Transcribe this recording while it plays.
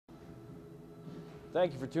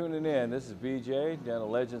Thank you for tuning in. This is BJ down at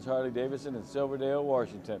Legends Harley Davidson in Silverdale,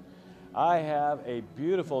 Washington. I have a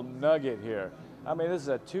beautiful nugget here. I mean, this is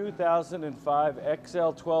a 2005 XL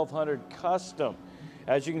 1200 Custom.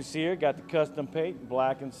 As you can see here, got the custom paint,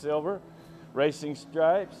 black and silver, racing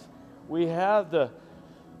stripes. We have the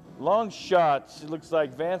long shots. It looks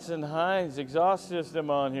like Vance and Hines exhaust system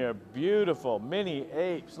on here. Beautiful mini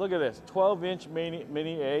apes. Look at this, 12-inch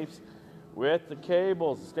mini apes with the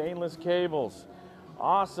cables, stainless cables.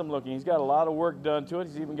 Awesome looking. He's got a lot of work done to it.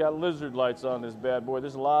 He's even got lizard lights on this bad boy.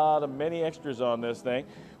 There's a lot of many extras on this thing.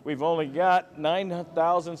 We've only got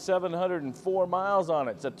 9,704 miles on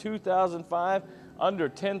it. It's a 2005, under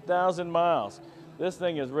 10,000 miles. This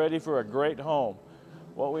thing is ready for a great home.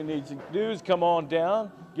 What we need to do is come on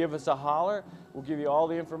down, give us a holler. We'll give you all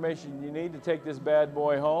the information you need to take this bad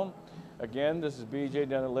boy home. Again, this is BJ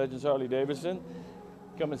down at Legends Harley Davidson.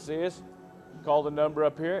 Come and see us. Call the number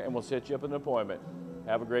up here and we'll set you up an appointment.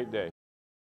 Have a great day.